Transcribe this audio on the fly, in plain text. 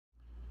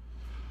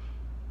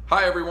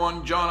Hi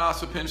everyone, John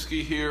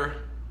Osipinski here.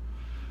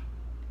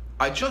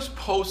 I just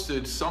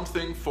posted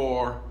something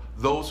for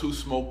those who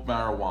smoke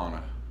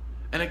marijuana.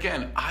 And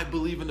again, I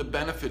believe in the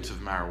benefits of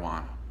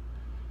marijuana.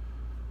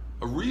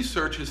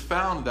 Research has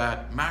found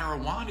that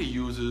marijuana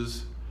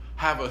users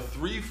have a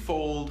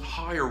threefold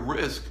higher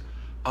risk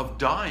of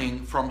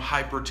dying from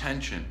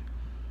hypertension.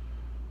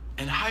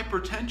 And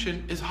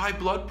hypertension is high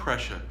blood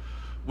pressure,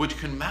 which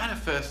can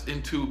manifest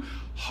into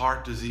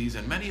heart disease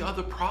and many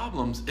other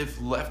problems if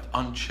left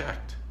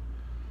unchecked.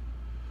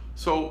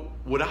 So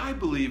what I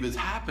believe is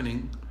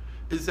happening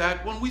is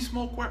that when we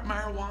smoke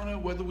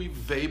marijuana, whether we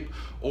vape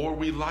or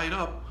we light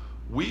up,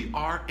 we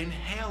are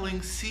inhaling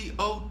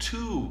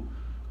CO2,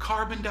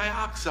 carbon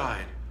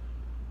dioxide.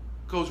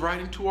 Goes right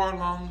into our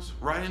lungs,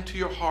 right into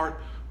your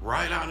heart,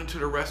 right out into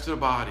the rest of the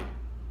body.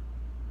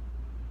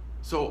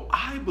 So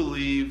I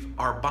believe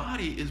our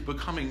body is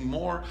becoming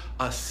more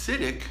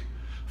acidic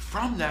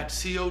from that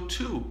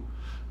CO2,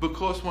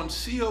 because when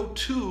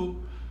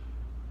CO2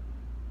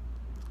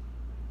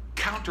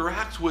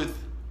 counteracts with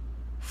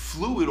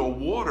fluid or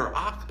water,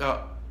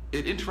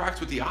 it interacts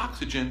with the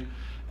oxygen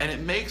and it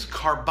makes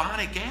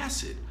carbonic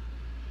acid.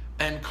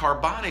 And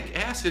carbonic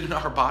acid in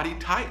our body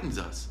tightens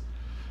us.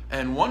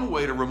 And one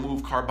way to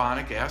remove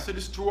carbonic acid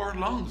is through our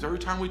lungs. Every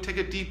time we take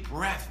a deep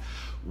breath,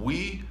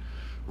 we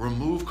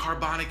remove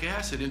carbonic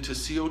acid into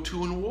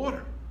CO2 and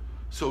water.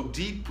 So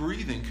deep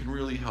breathing can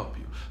really help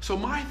you. So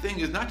my thing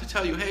is not to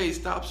tell you, hey,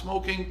 stop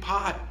smoking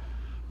pot.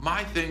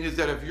 My thing is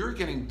that if you're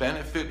getting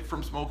benefit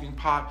from smoking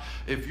pot,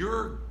 if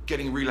you're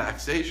getting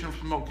relaxation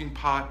from smoking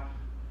pot,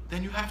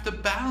 then you have to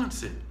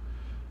balance it.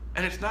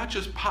 And it's not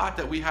just pot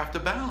that we have to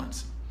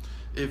balance.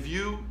 If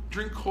you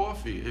drink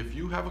coffee, if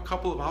you have a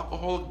couple of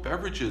alcoholic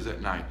beverages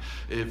at night,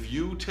 if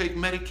you take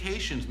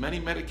medications, many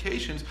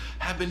medications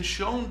have been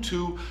shown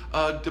to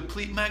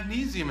deplete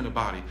magnesium in the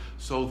body.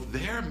 So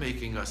they're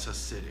making us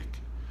acidic.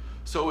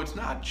 So it's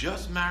not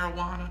just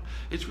marijuana,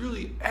 it's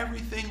really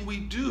everything we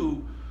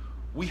do,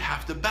 we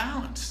have to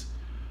balance.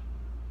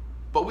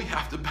 But we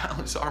have to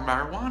balance our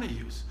marijuana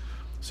use.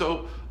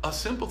 So a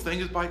simple thing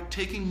is by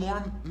taking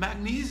more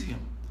magnesium.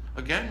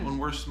 Again, when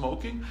we're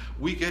smoking,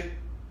 we get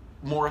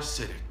more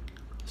acidic.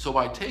 So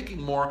by taking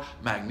more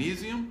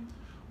magnesium,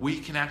 we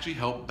can actually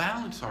help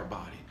balance our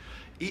body.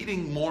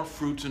 Eating more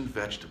fruits and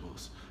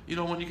vegetables. You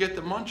know, when you get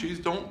the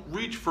munchies, don't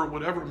reach for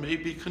whatever may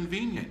be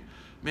convenient.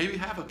 Maybe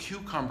have a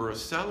cucumber, a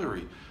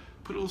celery.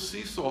 Put a little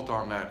sea salt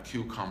on that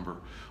cucumber.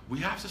 We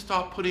have to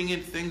start putting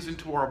in things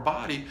into our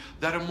body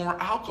that are more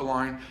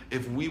alkaline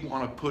if we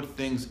want to put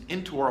things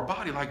into our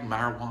body like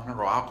marijuana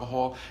or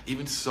alcohol,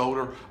 even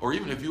soda, or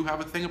even if you have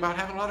a thing about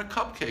having a lot of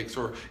cupcakes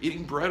or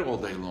eating bread all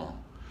day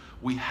long.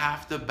 We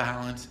have to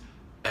balance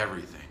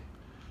everything.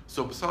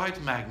 So besides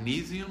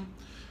magnesium,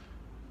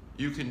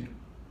 you can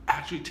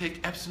actually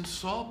take Epsom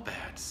salt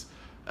baths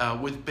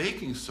with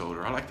baking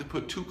soda. I like to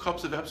put 2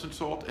 cups of Epsom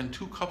salt and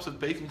 2 cups of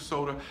baking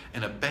soda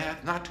in a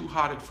bath, not too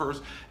hot at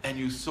first, and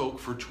you soak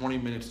for 20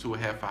 minutes to a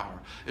half hour.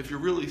 If you're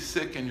really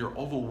sick and you're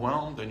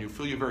overwhelmed and you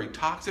feel you're very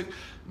toxic,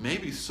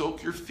 maybe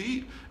soak your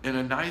feet in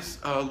a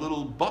nice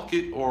little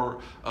bucket or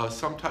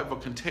some type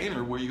of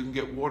container where you can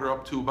get water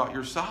up to about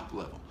your sock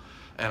level.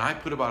 And I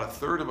put about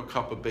 1/3 of a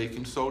cup of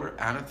baking soda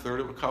and 1/3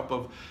 of a cup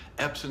of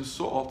Epsom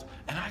salt,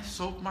 and I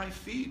soak my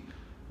feet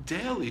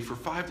daily for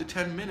 5 to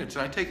 10 minutes,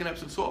 and I take an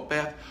Epsom salt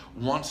bath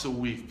once a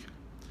week.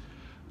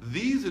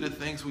 These are the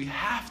things we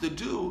have to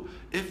do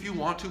if you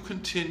want to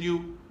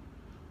continue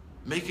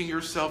making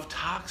yourself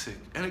toxic.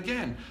 And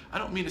again, I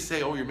don't mean to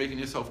say, oh, you're making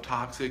yourself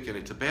toxic and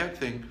it's a bad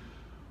thing.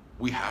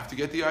 We have to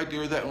get the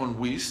idea that when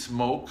we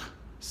smoke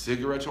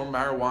cigarettes or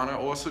marijuana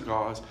or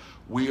cigars,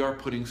 we are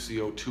putting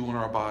CO2 in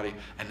our body,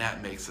 and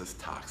that makes us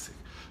toxic.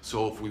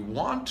 So if we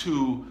want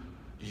to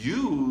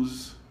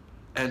use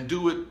and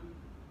do it,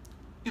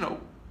 you know,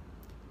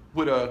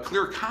 with a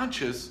clear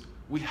conscience,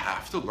 we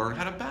have to learn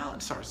how to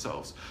balance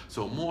ourselves.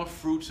 So more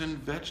fruits and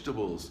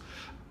vegetables,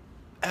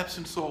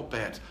 Epsom salt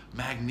baths,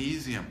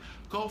 magnesium.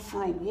 Go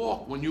for a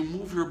walk. When you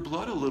move your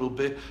blood a little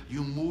bit,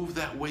 you move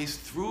that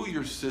waste through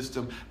your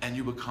system and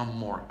you become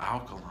more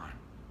alkaline.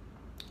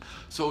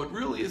 So it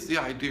really is the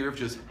idea of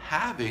just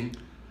having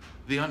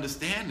the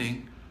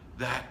understanding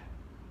that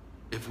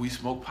if we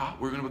smoke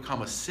pot, we're going to become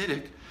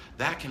acidic.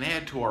 That can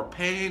add to our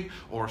pain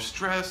or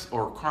stress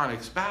or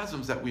chronic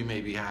spasms that we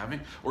may be having,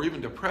 or even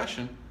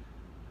depression,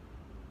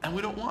 and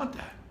we don't want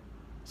that.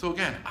 So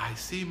again, I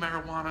see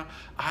marijuana.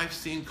 I've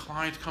seen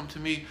clients come to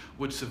me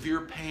with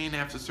severe pain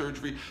after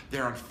surgery.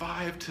 They're on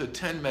 5 to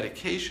 10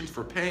 medications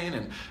for pain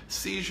and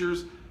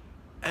seizures,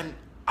 and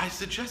I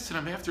suggested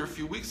them after a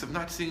few weeks of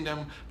not seeing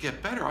them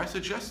get better, I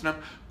suggested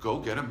them go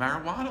get a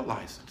marijuana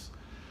license.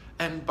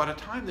 And by the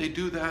time they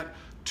do that,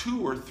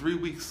 2 or 3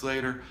 weeks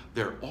later,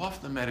 they're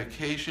off the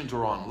medications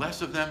or on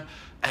less of them,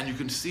 and you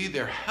can see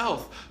their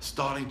health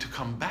starting to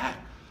come back.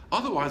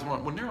 Otherwise,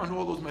 when they're on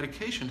all those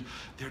medications,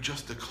 they're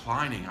just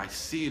declining. I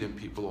see it in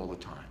people all the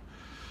time.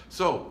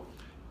 So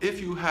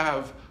if you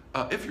have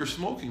if you're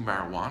smoking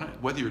marijuana,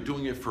 whether you're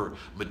doing it for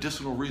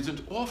medicinal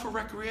reasons or for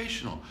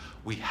recreational,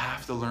 we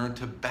have to learn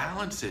to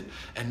balance it,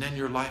 and then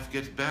your life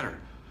gets better.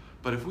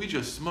 But if we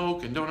just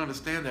smoke and don't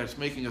understand that it's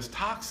making us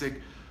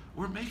toxic,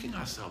 we're making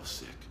ourselves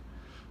sick.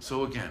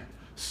 So again,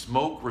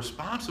 smoke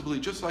responsibly,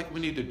 just like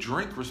we need to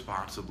drink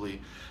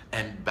responsibly,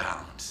 and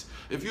balance.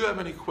 If you have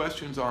any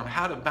questions on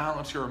how to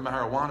balance your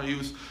marijuana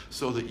use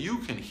so that you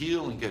can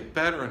heal and get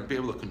better and be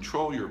able to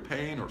control your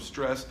pain or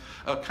stress,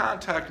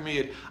 contact me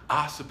at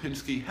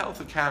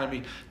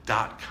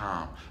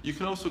osypinskihealthacademy.com. You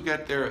can also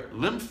get there at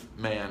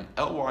lymphman,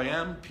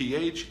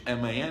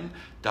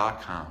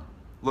 lympphman.com.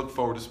 Look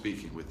forward to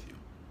speaking with you.